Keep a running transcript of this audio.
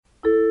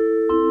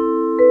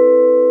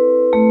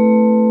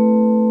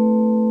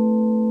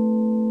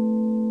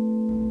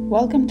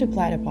Welcome to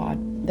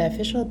Platypod, the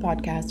official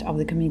podcast of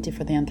the Committee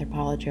for the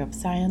Anthropology of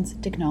Science,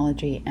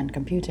 Technology, and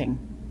Computing.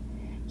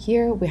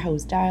 Here we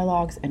host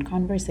dialogues and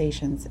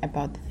conversations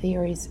about the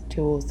theories,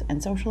 tools,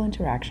 and social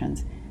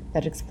interactions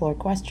that explore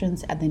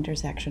questions at the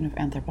intersection of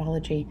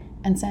anthropology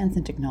and science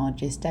and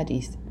technology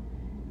studies.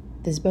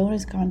 This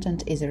bonus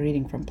content is a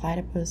reading from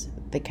Platypus,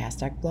 the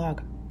Castac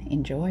blog.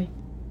 Enjoy!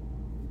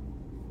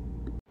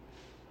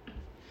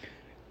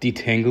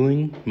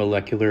 Detangling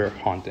molecular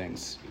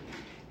hauntings.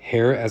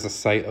 Hair as a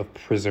site of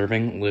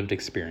preserving lived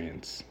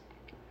experience.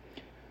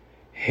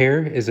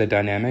 Hair is a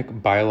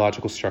dynamic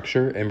biological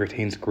structure and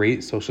retains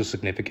great social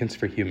significance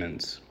for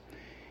humans.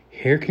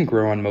 Hair can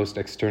grow on most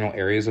external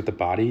areas of the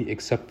body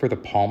except for the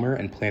palmar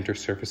and plantar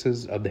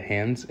surfaces of the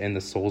hands and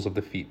the soles of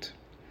the feet.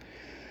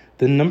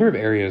 The number of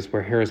areas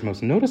where hair is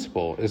most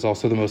noticeable is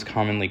also the most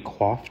commonly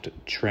coiffed,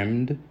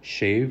 trimmed,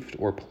 shaved,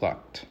 or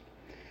plucked.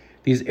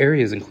 These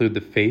areas include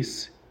the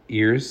face,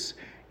 ears,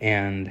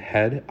 and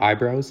head,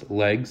 eyebrows,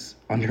 legs,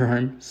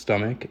 underarm,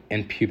 stomach,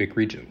 and pubic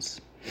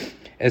regions.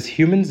 As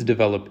humans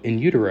develop in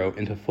utero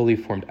into fully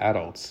formed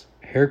adults,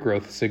 hair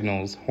growth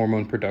signals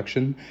hormone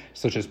production,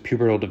 such as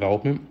pubertal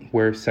development,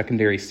 where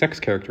secondary sex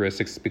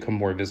characteristics become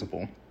more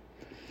visible.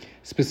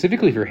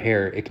 Specifically for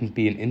hair, it can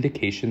be an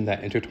indication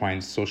that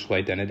intertwines social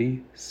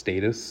identity,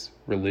 status,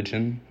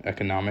 religion,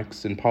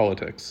 economics, and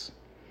politics.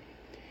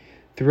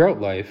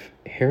 Throughout life,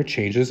 hair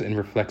changes and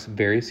reflects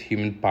various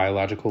human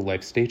biological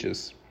life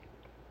stages.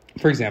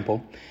 For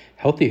example,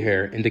 healthy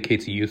hair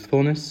indicates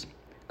youthfulness.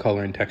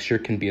 Color and texture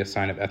can be a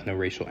sign of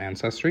ethno-racial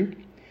ancestry.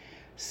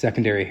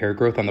 Secondary hair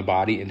growth on the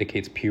body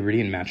indicates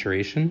puberty and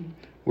maturation,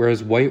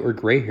 whereas white or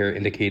gray hair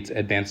indicates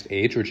advanced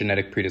age or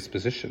genetic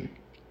predisposition.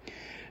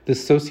 The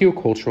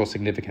sociocultural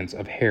significance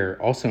of hair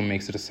also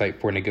makes it a site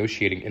for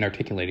negotiating and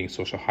articulating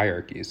social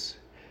hierarchies.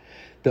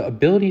 The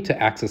ability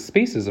to access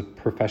spaces of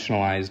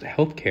professionalized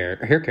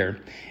hair care,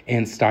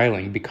 and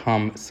styling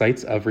become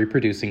sites of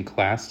reproducing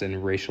class and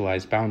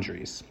racialized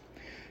boundaries.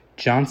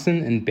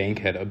 Johnson and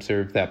Bankhead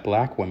observed that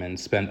Black women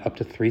spend up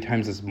to 3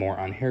 times as more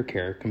on hair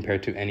care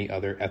compared to any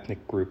other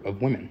ethnic group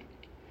of women.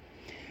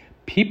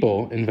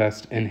 People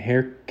invest in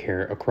hair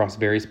care across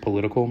various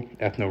political,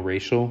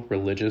 ethno-racial,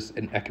 religious,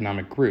 and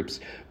economic groups,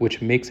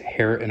 which makes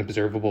hair an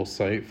observable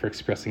site for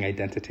expressing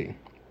identity.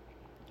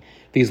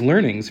 These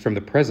learnings from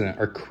the present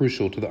are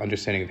crucial to the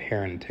understanding of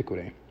hair in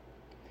antiquity.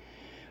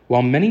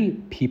 While many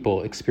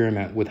people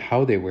experiment with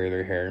how they wear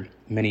their hair,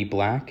 many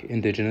Black,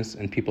 Indigenous,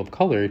 and people of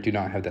color do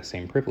not have that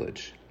same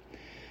privilege.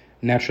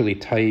 Naturally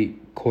tight,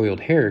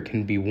 coiled hair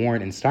can be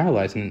worn and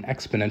stylized in an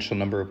exponential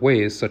number of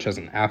ways, such as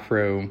an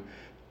afro,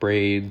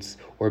 braids,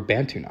 or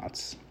Bantu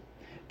knots.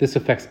 This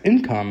affects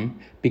income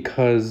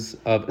because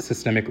of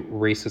systemic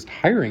racist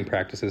hiring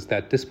practices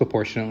that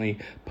disproportionately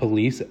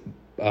police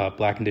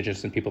Black,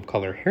 Indigenous, and people of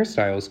color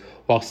hairstyles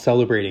while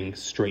celebrating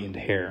straightened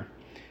hair.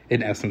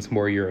 In essence,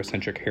 more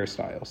Eurocentric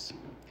hairstyles.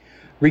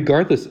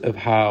 Regardless of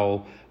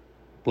how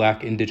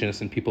Black,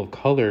 Indigenous, and people of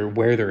color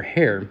wear their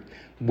hair,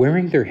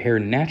 wearing their hair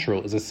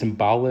natural is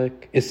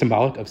symbolic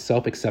of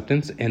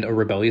self-acceptance and a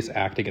rebellious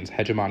act against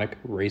hegemonic,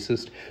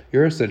 racist,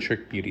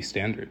 Eurocentric beauty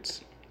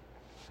standards.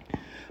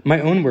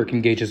 My own work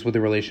engages with the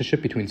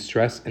relationship between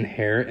stress and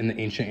hair in the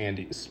ancient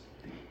Andes.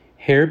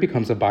 Hair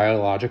becomes a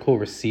biological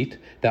receipt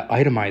that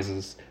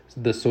itemizes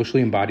the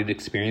socially embodied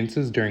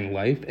experiences during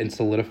life and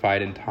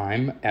solidified in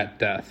time at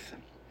death.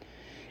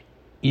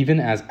 Even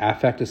as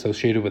affect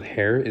associated with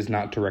hair is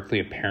not directly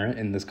apparent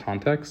in this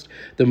context,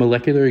 the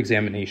molecular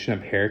examination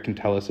of hair can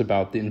tell us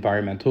about the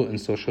environmental and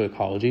social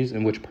ecologies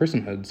in which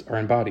personhoods are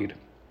embodied.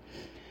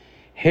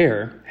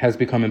 Hair has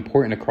become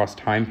important across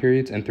time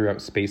periods and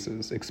throughout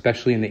spaces,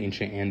 especially in the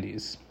ancient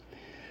Andes.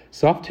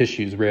 Soft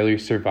tissues rarely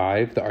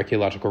survive the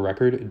archaeological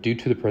record due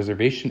to the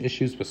preservation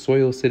issues with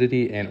soil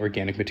acidity and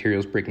organic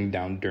materials breaking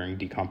down during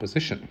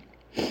decomposition.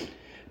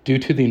 Due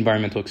to the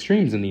environmental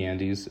extremes in the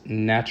Andes,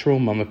 natural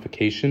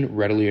mummification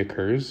readily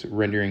occurs,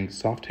 rendering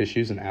soft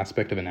tissues an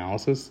aspect of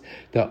analysis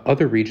that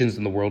other regions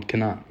in the world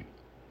cannot.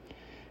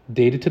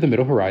 Dated to the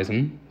Middle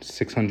Horizon,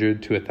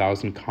 600 to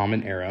 1000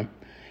 Common Era,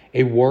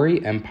 a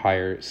Wari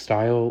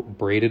Empire-style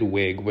braided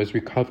wig was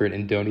recovered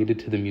and donated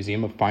to the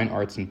Museum of Fine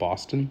Arts in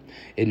Boston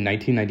in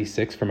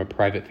 1996 from a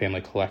private family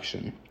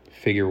collection.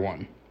 Figure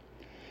 1.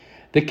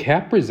 The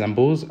cap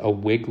resembles a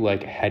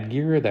wig-like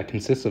headgear that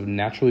consists of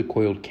naturally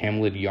coiled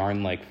camelid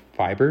yarn-like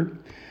fiber,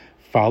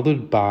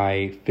 followed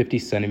by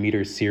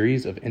 50-centimeter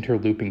series of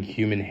interlooping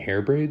human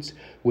hair braids,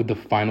 with the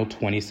final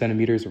 20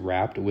 centimeters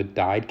wrapped with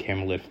dyed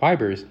camelid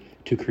fibers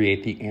to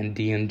create the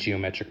Andean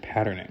geometric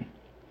patterning.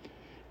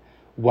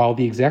 While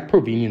the exact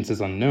provenience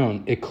is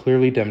unknown, it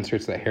clearly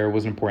demonstrates that hair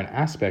was an important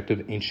aspect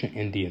of ancient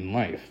Indian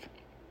life.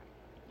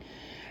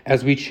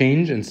 As we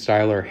change and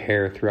style our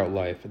hair throughout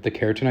life, the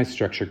keratinized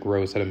structure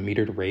grows at a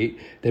metered rate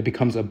that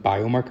becomes a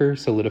biomarker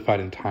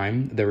solidified in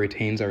time that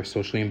retains our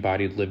socially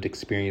embodied lived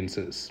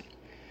experiences.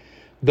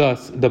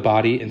 Thus, the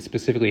body, and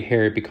specifically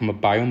hair, become a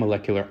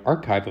biomolecular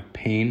archive of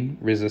pain,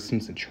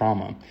 resistance, and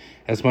trauma,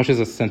 as much as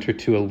a center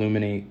to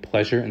illuminate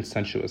pleasure and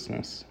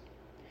sensuousness.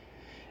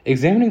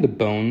 Examining the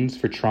bones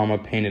for trauma,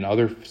 pain, and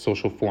other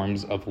social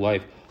forms of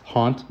life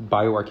haunt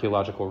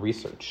bioarchaeological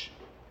research.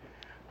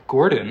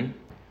 Gordon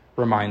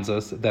reminds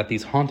us that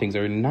these hauntings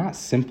are not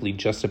simply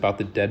just about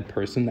the dead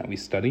person that we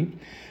study,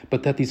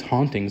 but that these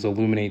hauntings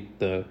illuminate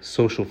the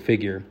social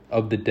figure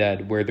of the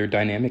dead, where their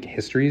dynamic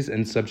histories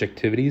and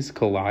subjectivities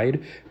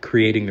collide,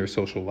 creating their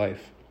social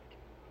life.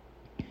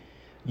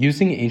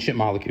 Using ancient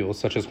molecules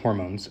such as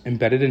hormones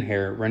embedded in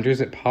hair renders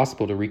it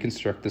possible to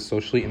reconstruct the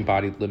socially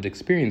embodied lived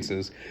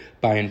experiences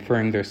by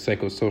inferring their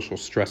psychosocial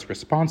stress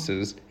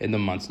responses in the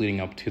months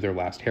leading up to their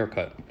last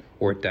haircut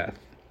or death.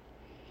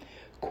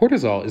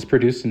 Cortisol is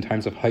produced in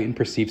times of heightened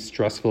perceived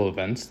stressful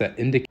events that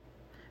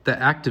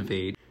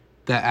activate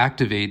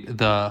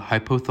the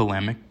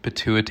hypothalamic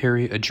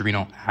pituitary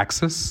adrenal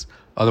axis,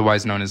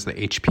 otherwise known as the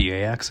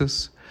HPA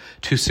axis,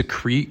 to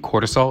secrete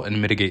cortisol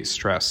and mitigate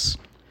stress.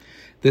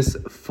 This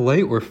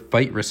flight or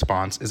fight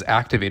response is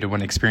activated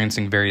when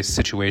experiencing various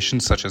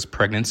situations such as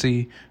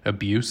pregnancy,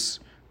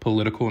 abuse,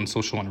 political and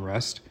social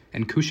unrest,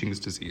 and Cushing's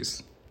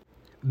disease.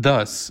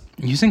 Thus,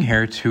 using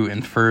hair to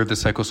infer the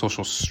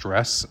psychosocial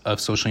stress of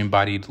socially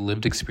embodied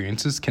lived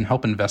experiences can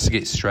help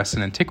investigate stress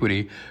in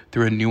antiquity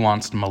through a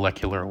nuanced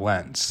molecular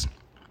lens.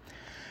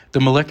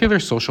 The molecular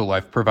social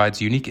life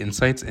provides unique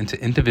insights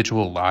into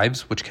individual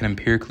lives, which can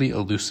empirically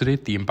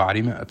elucidate the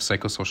embodiment of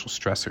psychosocial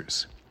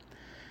stressors.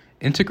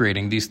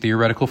 Integrating these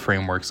theoretical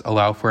frameworks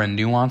allow for a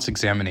nuanced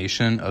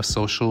examination of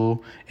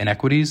social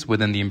inequities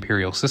within the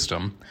imperial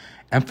system,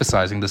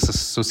 emphasizing the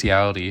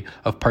sociality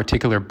of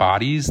particular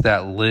bodies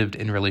that lived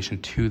in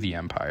relation to the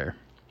empire.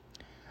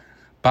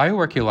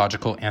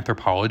 Bioarchaeological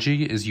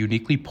anthropology is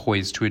uniquely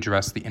poised to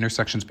address the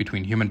intersections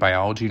between human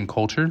biology and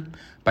culture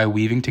by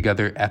weaving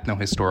together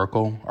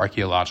ethnohistorical,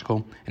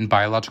 archaeological, and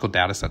biological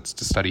datasets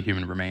to study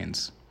human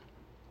remains.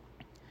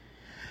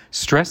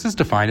 Stress is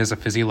defined as a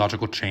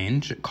physiological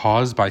change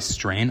caused by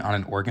strain on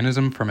an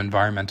organism from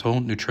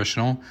environmental,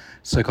 nutritional,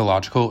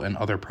 psychological, and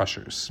other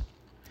pressures.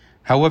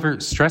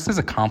 However, stress is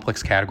a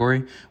complex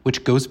category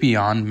which goes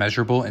beyond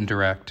measurable and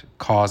direct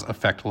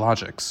cause-effect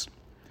logics.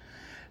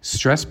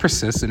 Stress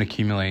persists and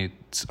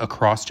accumulates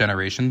across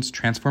generations,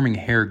 transforming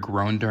hair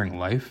grown during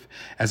life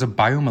as a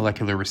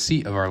biomolecular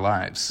receipt of our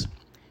lives.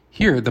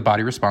 Here, the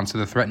body responds to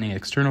the threatening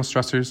external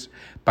stressors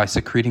by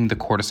secreting the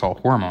cortisol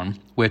hormone,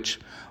 which,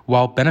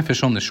 while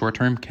beneficial in the short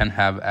term, can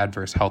have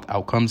adverse health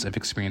outcomes if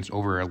experienced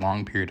over a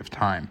long period of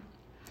time.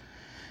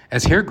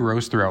 As hair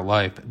grows throughout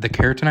life, the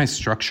keratinized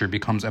structure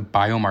becomes a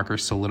biomarker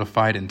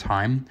solidified in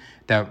time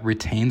that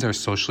retains our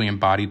socially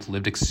embodied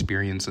lived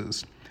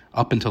experiences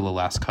up until the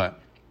last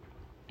cut.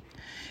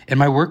 In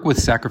my work with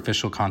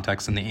sacrificial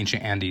contexts in the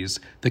ancient Andes,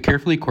 the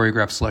carefully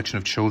choreographed selection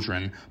of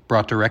children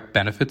brought direct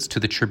benefits to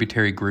the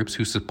tributary groups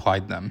who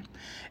supplied them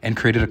and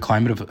created a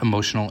climate of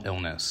emotional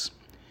illness.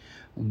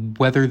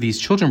 Whether these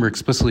children were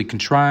explicitly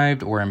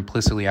contrived or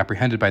implicitly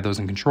apprehended by those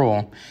in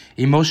control,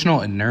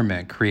 emotional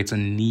inertment creates a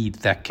need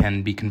that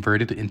can be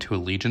converted into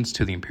allegiance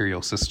to the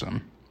imperial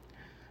system.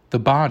 The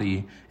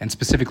body, and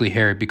specifically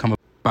hair, become a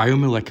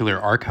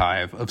biomolecular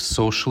archive of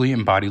socially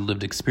embodied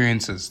lived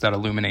experiences that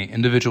illuminate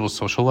individual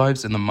social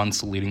lives in the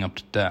months leading up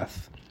to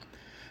death.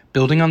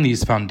 Building on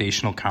these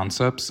foundational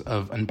concepts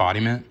of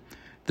embodiment,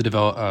 the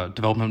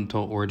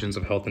developmental origins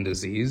of health and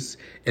disease,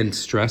 and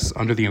stress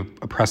under the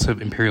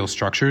oppressive imperial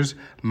structures,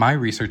 my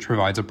research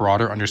provides a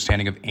broader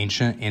understanding of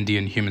ancient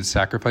Indian human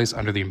sacrifice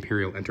under the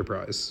imperial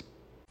enterprise.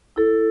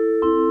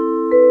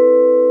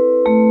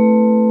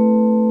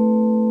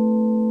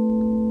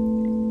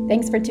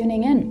 Thanks for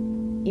tuning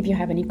in. If you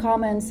have any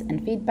comments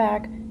and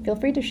feedback, feel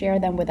free to share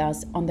them with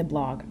us on the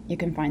blog. You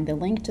can find the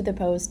link to the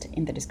post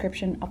in the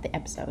description of the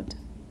episode.